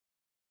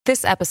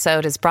This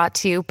episode is brought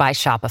to you by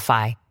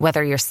Shopify.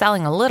 Whether you're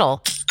selling a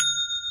little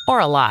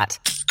or a lot,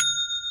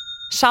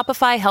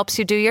 Shopify helps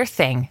you do your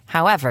thing,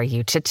 however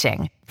you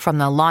cha-ching. From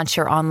the launch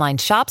your online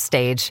shop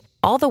stage,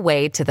 all the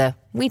way to the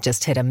we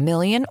just hit 1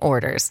 million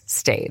orders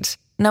stage.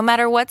 No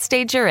matter what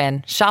stage you're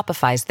in,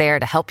 Shopify's there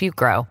to help you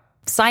grow.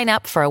 Sign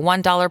up for a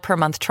 $1 per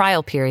month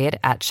trial period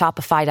at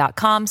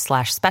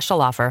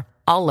shopify.com/special offer,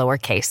 all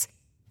lowercase.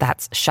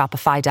 That's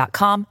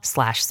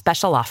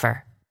shopify.com/special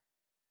offer.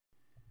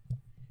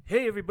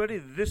 Hey everybody,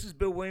 this is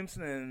Bill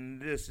Williamson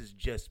and this is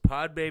Just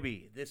Pod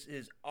Baby. This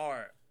is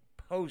our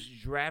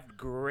post-draft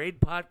grade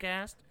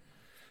podcast.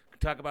 We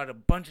talk about a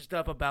bunch of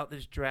stuff about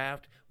this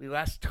draft. We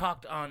last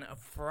talked on a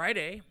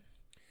Friday,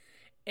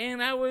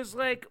 and I was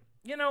like,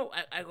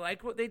 I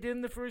liked what they did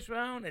in the first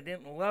round. I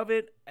didn't love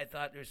it. I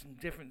thought there's some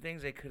different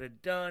things they could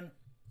have done.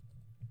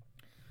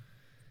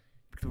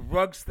 The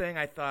Ruggs thing,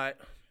 I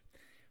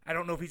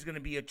don't know if he's going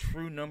to be a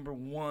true number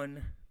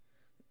one.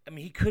 I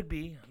mean, he could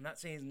be. I'm not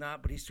saying he's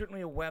not, but he's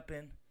certainly a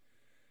weapon.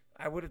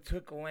 I would have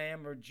took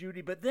Lamb or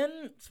Judy, but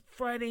then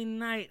Friday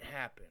night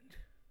happened,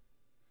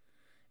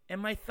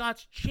 and my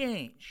thoughts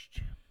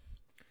changed.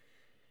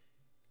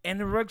 And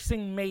the Ruggs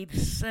thing made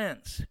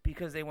sense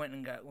because they went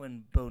and got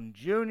Lynn Bowden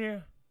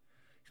Jr.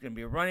 He's going to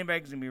be a running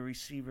back. He's going to be a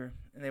receiver.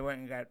 And they went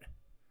and got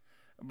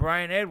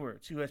Bryan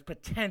Edwards, who has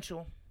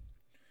potential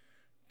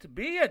to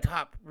be a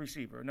top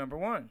receiver, number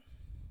one.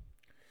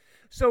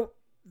 So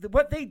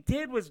what they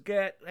did was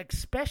get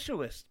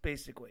specialists,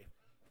 basically.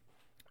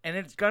 And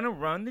it's going to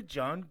run the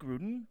Jon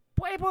Gruden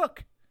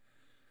playbook.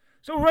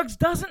 So Ruggs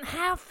doesn't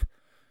have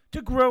to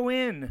grow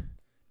in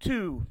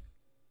to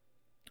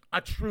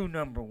a true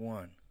number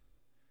one.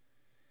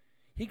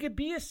 He could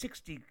be a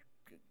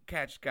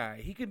 60-catch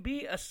guy. He could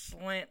be a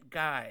slant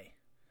guy.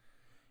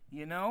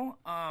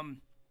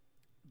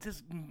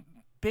 This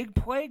big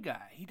play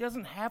guy. He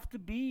doesn't have to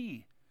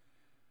be,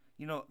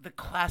 the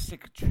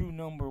classic true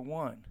number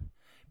one.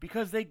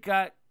 Because they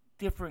got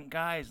different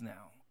guys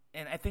now.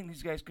 And I think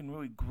these guys can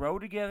really grow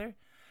together.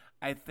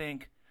 I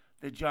think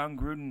the Jon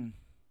Gruden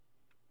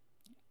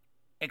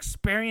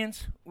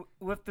experience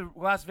with the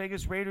Las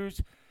Vegas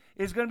Raiders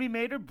is going to be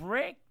made or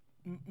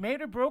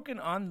broken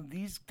on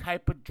these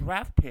type of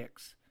draft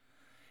picks.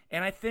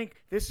 And I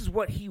think this is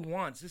what he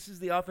wants. This is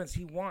the offense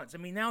he wants. I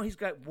mean, now he's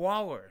got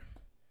Waller.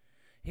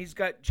 He's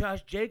got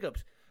Josh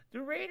Jacobs.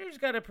 The Raiders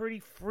got a pretty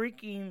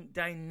freaking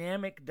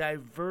dynamic,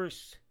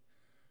 diverse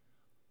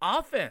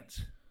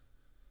offense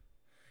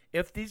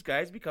if these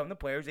guys become the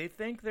players they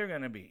think they're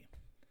going to be.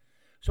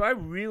 So I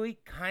really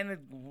kind of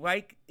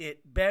like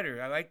it better.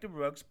 I like the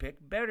Ruggs pick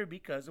better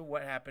because of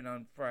what happened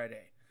on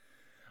Friday.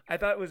 I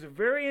thought it was a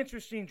very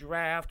interesting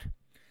draft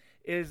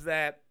is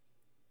that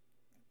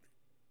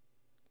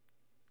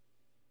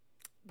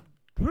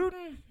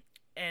Gruden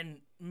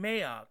and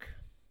Mayock,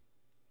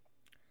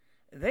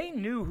 they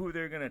knew who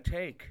they're going to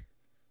take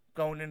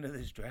going into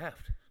this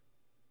draft.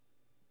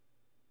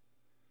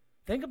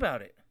 Think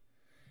about it.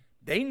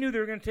 They knew they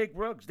were going to take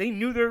Ruggs. They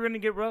knew they were going to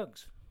get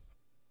Ruggs.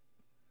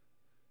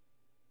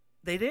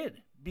 They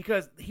did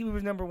because he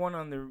was number one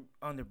on their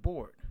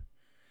board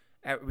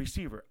at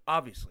receiver.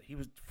 Obviously, he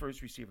was the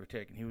first receiver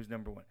taken. He was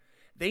number one.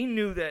 They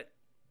knew that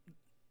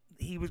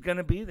he was going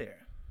to be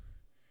there.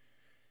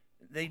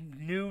 They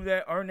knew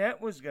that Arnett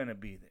was going to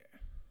be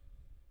there.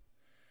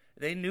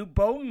 They knew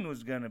Bowden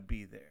was going to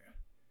be there.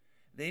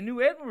 They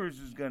knew Edwards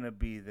was going to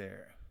be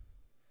there.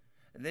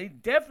 They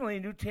definitely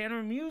knew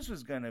Tanner Muse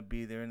was going to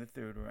be there in the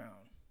third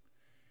round.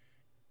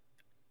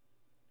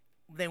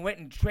 They went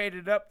and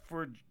traded up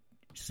for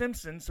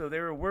Simpson, so they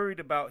were worried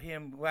about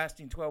him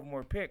lasting 12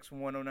 more picks from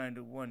 109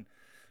 to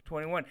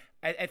 121.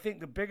 I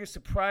think the biggest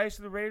surprise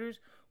to the Raiders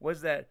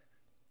was that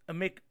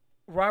Mick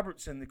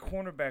Robertson, the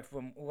cornerback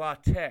from La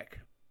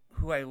Tech,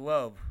 who I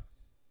love.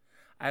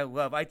 I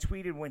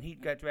tweeted when he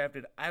got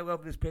drafted, I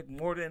love this pick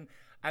more than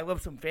I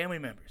love some family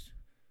members.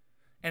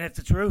 And it's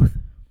the truth.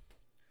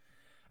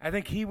 I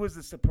think he was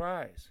the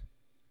surprise.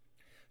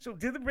 So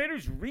did the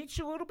Raiders reach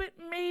a little bit?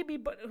 Maybe,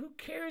 but who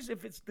cares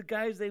if it's the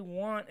guys they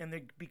want and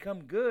they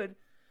become good?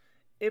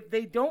 If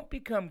they don't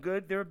become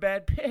good, they're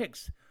bad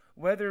picks.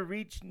 Whether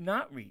reach,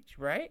 not reach,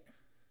 right?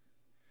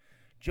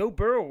 Joe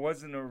Burrow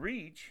wasn't a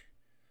reach,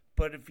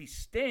 but if he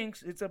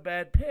stinks, it's a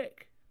bad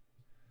pick.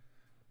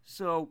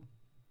 So,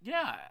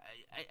 yeah,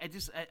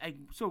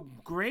 so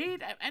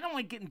grade, I don't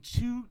like getting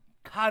too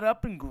caught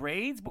up in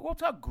grades, but we'll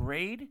talk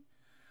grade.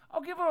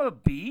 I'll give him a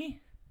B.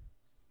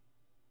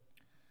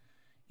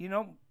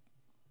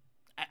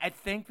 I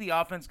think the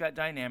offense got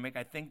dynamic.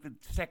 I think the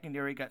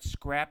secondary got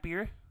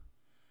scrappier.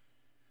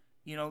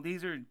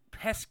 These are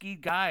pesky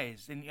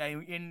guys, and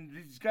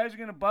these guys are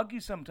going to bug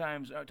you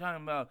sometimes.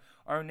 Talking about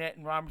Arnett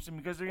and Robertson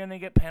because they're going to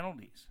get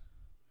penalties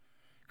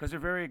because they're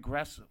very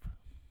aggressive.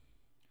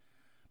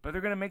 But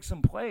they're going to make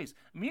some plays.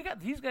 I mean, you got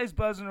these guys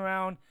buzzing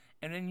around,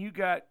 and then you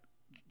got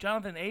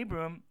Jonathan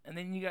Abram, and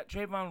then you got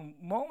Trayvon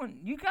Mullen.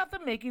 You got the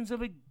makings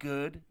of a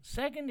good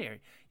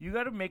secondary. You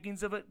got the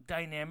makings of a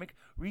dynamic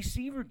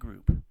receiver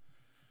group.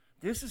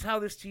 This is how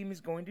this team is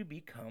going to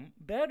become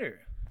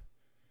better.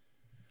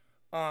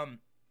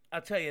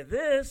 I'll tell you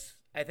this.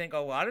 I think a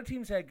lot of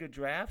teams had good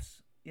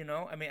drafts.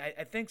 I mean,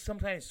 I think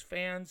sometimes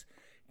fans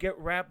get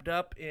wrapped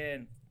up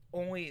in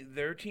only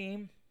their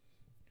team,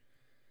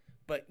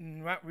 but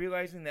not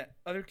realizing that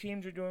other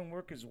teams are doing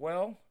work as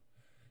well.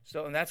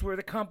 So, and that's where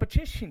the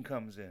competition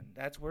comes in.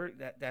 That's where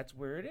it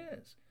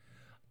is.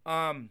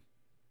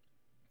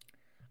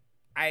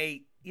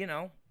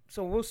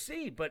 So we'll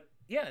see. But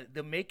yeah,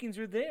 the makings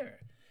are there.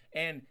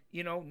 And,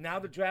 now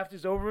the draft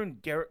is over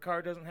and Derek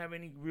Carr doesn't have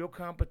any real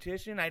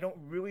competition. I don't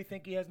really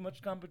think he has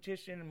much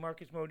competition in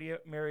Marcus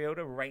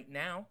Mariota right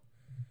now.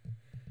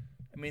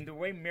 I mean, the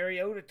way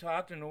Mariota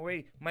talked and the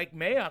way Mike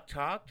Mayock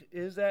talked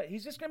is that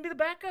he's just going to be the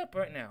backup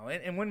right now.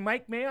 And when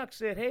Mike Mayock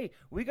said, hey,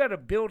 we got to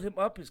build him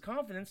up his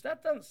confidence,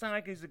 that doesn't sound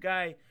like he's a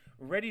guy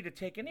ready to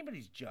take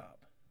anybody's job.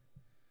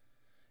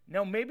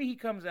 Now, maybe he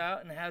comes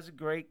out and has a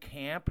great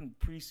camp and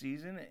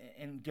preseason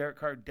and Derek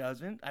Carr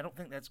doesn't. I don't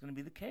think that's going to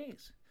be the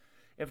case.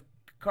 If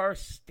Carr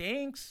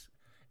stinks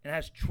and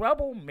has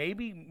trouble,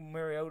 maybe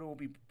Mariota will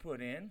be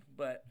put in.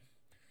 But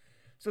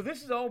so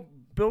this is all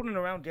building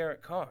around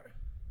Derek Carr.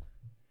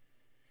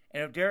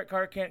 And if Derek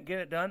Carr can't get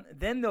it done,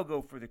 then they'll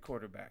go for the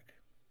quarterback.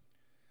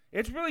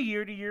 It's really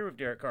year to year with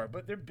Derek Carr,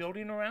 but they're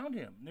building around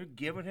him. They're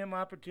giving him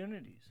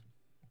opportunities.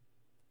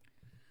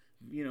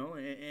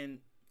 And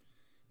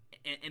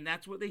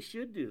that's what they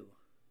should do.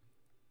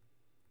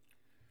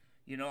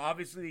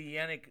 Obviously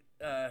Yannick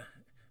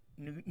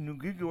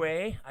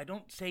Ngakoue, I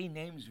don't say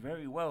names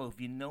very well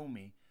if you know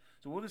me.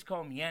 So we'll just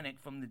call him Yannick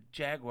from the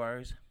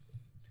Jaguars.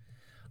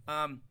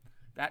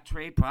 That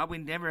trade probably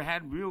never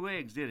had real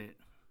legs, did it?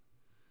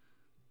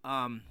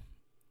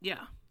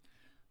 Yeah.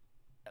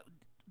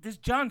 This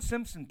John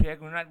Simpson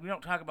pick, we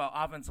don't talk about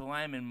offensive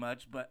linemen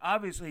much, but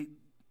obviously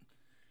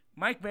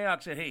Mike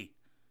Mayock said, hey,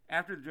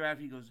 after the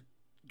draft, he goes,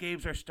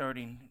 Gabe's our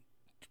starting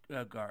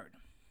guard.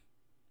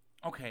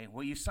 Okay,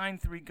 well, you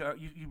signed 3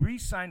 guards. You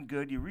re-signed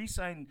Good. You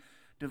re-signed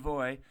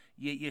DeVoy.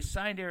 You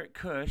signed Eric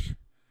Kush.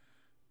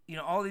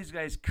 All these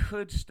guys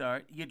could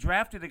start. You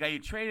drafted a guy. You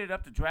traded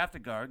up to draft a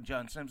guard,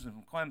 John Simpson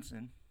from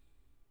Clemson.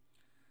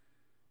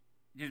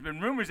 There's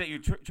been rumors that you're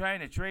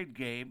trying to trade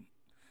Gabe.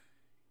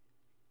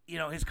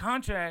 His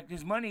contract,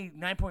 his money,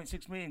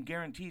 $9.6 million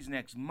guarantees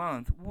next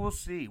month. We'll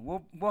see.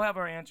 We'll have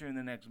our answer in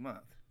the next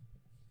month.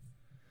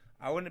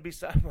 I wouldn't be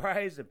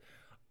surprised if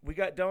we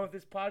got done with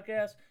this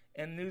podcast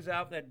and news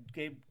out that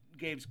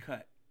Gabe's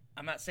cut.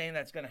 I'm not saying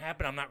that's going to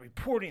happen. I'm not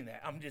reporting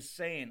that. I'm just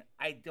saying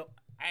I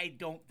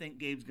don't think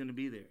Gabe's going to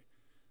be there.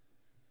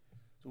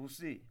 So we'll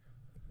see.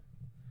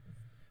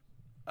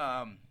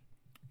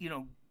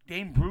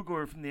 Dane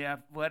Brugler from The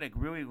Athletic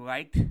really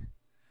liked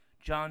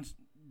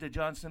the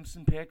John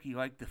Simpson pick. He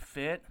liked the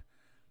fit.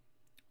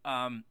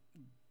 Mel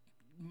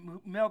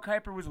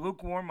Kiper was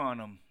lukewarm on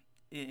him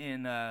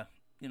in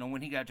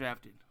when he got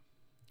drafted.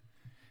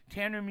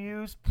 Tanner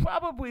Muse,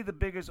 probably the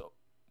biggest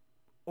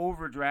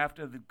overdraft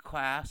of the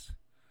class.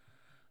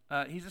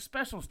 He's a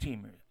specials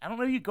teamer. I don't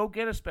know if you go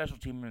get a special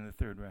teamer in the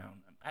 3rd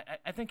round.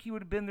 I think he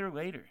would have been there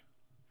later.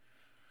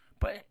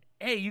 But,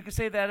 hey, you could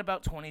say that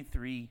about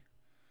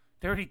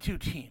 32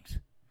 teams.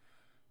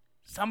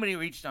 Everybody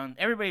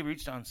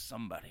reached on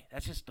somebody.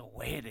 That's just the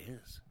way it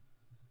is.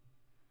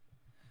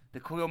 The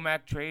Khalil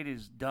Mack trade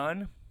is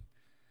done.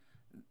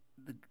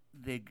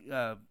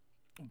 The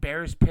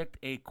Bears picked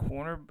a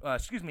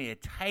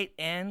tight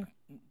end,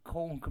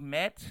 Cole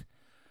Kmet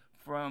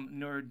from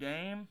Notre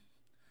Dame.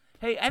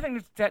 Hey, I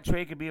think that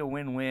trade could be a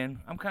win-win.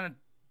 I'm kind of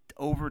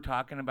over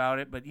talking about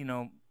it, but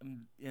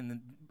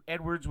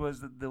Edwards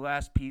was the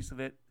last piece of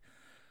it.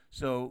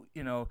 So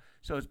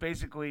it's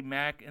basically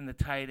Mack and the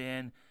tight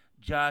end,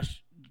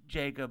 Josh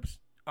Jacobs,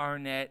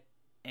 Arnett,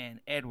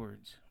 and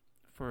Edwards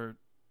for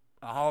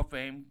a Hall of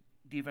Fame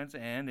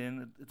defensive end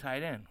and the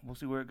tight end. We'll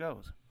see where it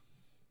goes.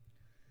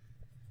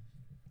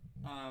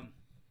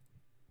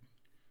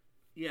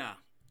 Yeah.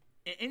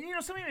 And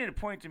somebody made a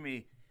point to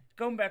me,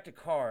 going back to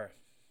Carr.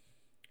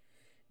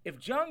 If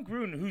John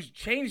Gruden, who's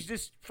changed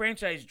this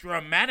franchise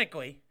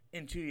dramatically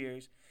in 2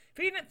 years, if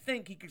he didn't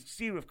think he could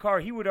succeed with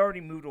Carr, he would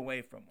already moved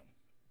away from him.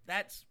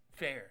 That's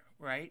fair,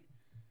 right?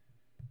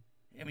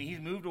 I mean, he's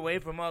moved away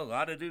from a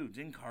lot of dudes,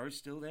 and Carr's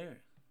still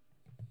there.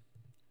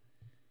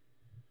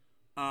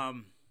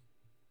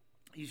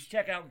 You should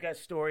check out that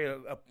story,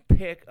 a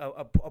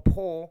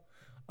poll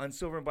on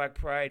Silver and Black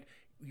Pride.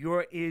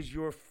 Is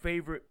your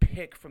favorite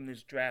pick from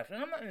this draft?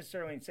 And I'm not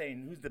necessarily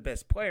saying who's the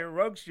best player.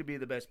 Ruggs should be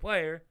the best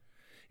player.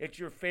 It's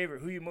your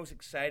favorite. Who are you most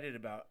excited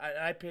about?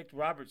 I picked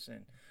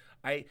Robertson.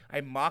 I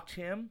mocked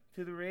him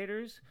to the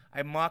Raiders.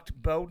 I mocked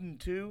Bowden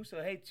too.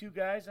 So, hey, 2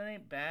 guys, that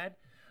ain't bad.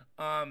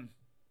 I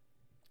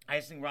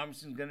just think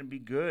Robinson's going to be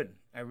good.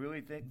 I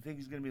really think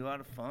he's going to be a lot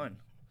of fun.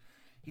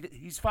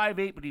 He's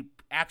 5'8", but he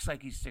acts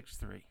like he's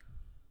 6'3".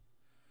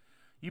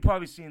 You've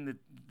probably seen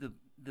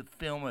the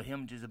film of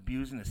him just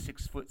abusing a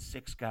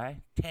 6'6"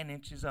 guy, 10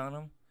 inches on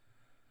him.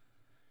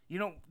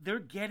 They're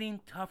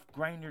getting tough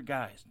grinder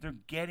guys. They're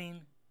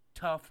getting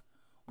tough,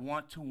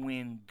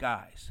 want-to-win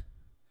guys.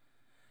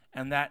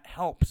 And that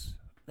helps.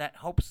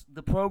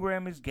 The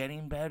program is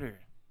getting better.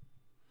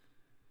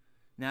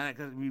 Now that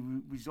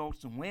doesn't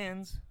results in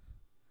wins,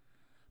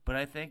 but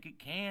I think it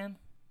can.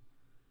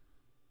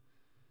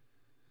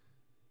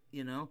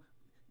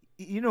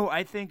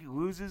 I think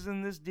loses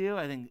in this deal.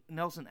 I think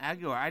Nelson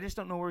Aguilar. I just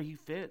don't know where he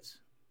fits.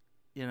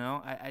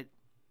 I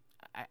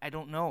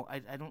don't know.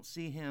 I don't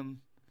see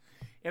him.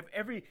 If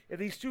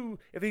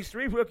these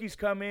 3 rookies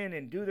come in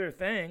and do their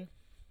thing,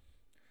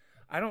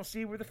 I don't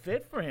see where the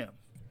fit for him.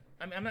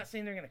 I'm not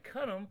saying they're going to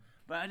cut him,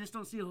 but I just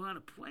don't see a lot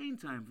of playing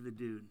time for the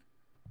dude.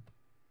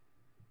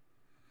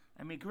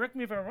 Correct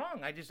me if I'm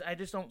wrong. I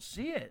just don't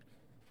see it.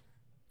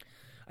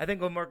 I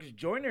think LaMarcus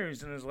Joyner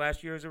is in his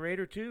last year as a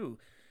Raider too.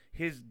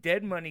 His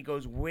dead money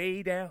goes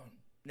way down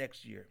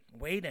next year.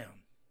 Way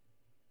down.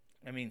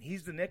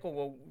 He's the nickel.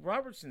 Well,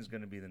 Robertson's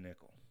going to be the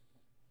nickel.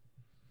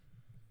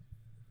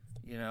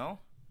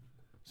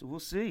 So we'll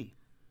see.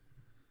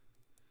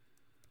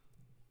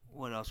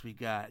 What else we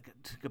got?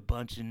 Took a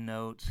bunch of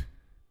notes.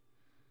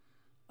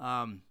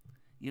 Gruden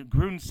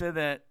said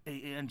that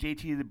on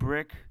JT the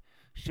Brick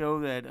show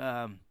that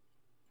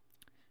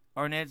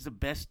Arnett's the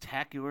best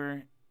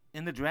tackler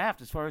in the draft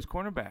as far as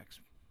cornerbacks.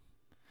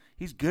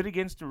 He's good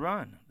against the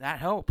run. That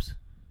helps.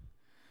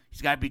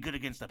 He's got to be good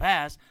against the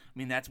pass.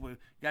 That's where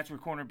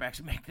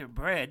cornerbacks make their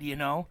bread,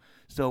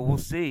 So we'll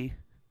see.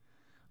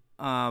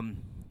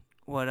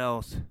 What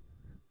else?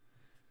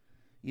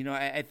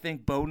 I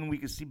think Bowden. We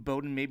could see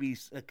Bowden maybe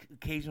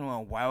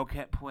occasional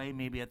wildcat play,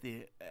 maybe at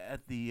the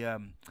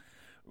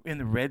in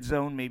the red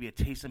zone, maybe a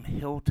Taysom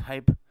Hill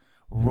type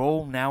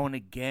role now and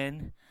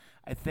again.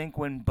 I think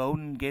when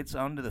Bowden gets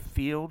onto the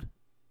field,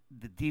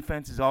 the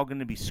defense is all going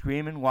to be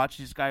screaming, watch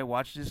this guy,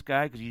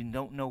 because you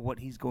don't know what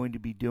he's going to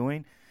be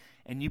doing.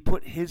 And you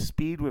put his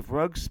speed with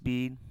Ruggs'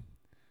 speed,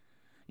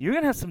 you're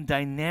going to have some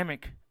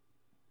dynamic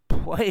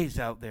plays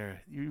out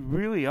there. You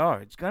really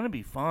are. It's going to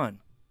be fun.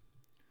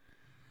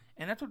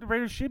 And that's what the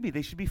Raiders should be.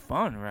 They should be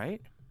fun,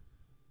 right?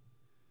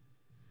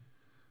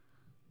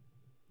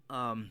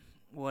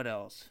 What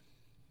else?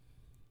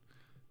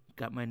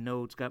 Got my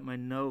notes.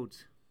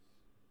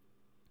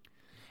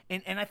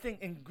 And I think,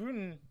 and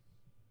Gruden,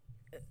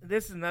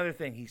 this is another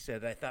thing he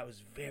said that I thought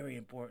was very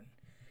important.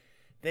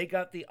 They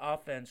got the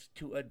offense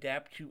to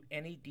adapt to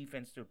any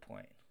defense they're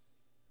playing.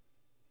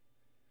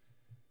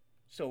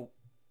 So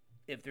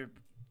if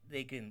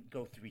they can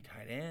go 3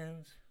 tight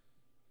ends,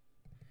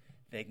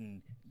 they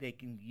can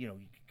you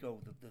can go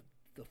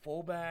the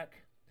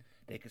fullback,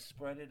 they can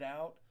spread it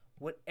out.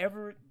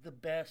 Whatever the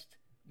best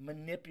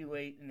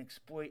manipulate and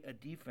exploit a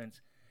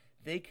defense,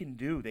 they can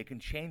do. They can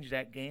change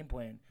that game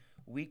plan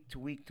week to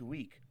week to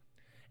week.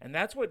 And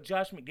that's what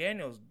Josh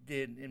McDaniels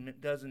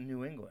does in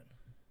New England.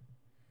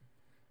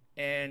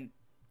 And,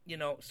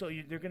 so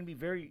they're going to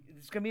be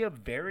it's going to be a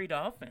varied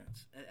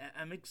offense.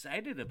 I'm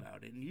excited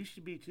about it, and you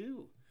should be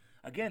too.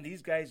 Again,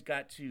 these guys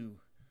got to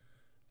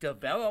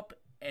develop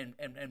and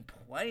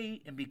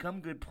play and become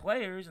good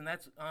players, and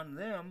that's on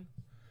them.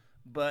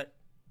 But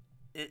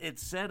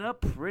it's set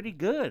up pretty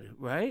good,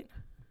 right?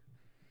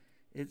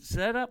 It's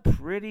set up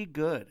pretty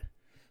good.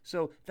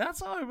 So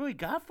that's all I really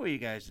got for you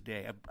guys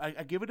today.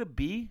 I give it a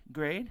B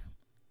grade.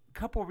 A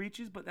couple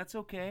reaches, but that's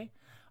okay.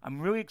 I'm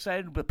really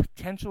excited about the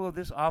potential of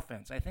this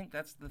offense. I think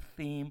that's the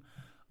theme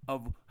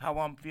of how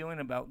I'm feeling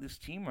about this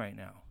team right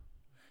now.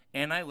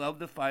 And I love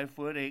the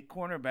 5'8"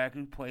 cornerback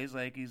who plays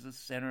like he's the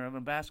center of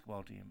a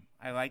basketball team.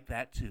 I like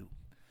that too.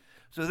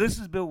 So this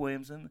is Bill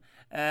Williamson.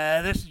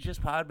 This is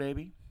Just Pod,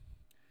 baby.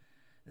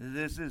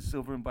 This is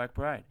Silver and Black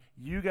Pride.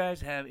 You guys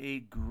have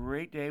a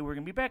great day. We're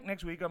going to be back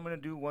next week. I'm going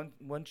to do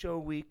one show a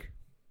week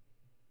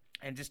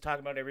and just talk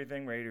about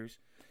everything Raiders.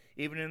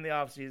 Even in the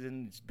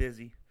offseason, it's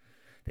busy.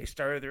 They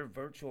started their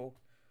virtual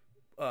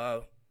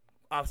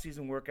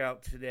off-season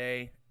workout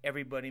today.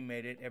 Everybody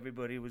made it.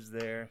 Everybody was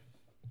there.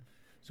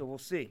 So we'll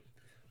see.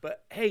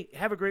 But, hey,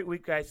 have a great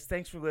week, guys.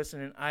 Thanks for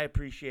listening. I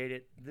appreciate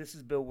it. This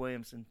is Bill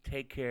Williamson.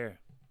 Take care.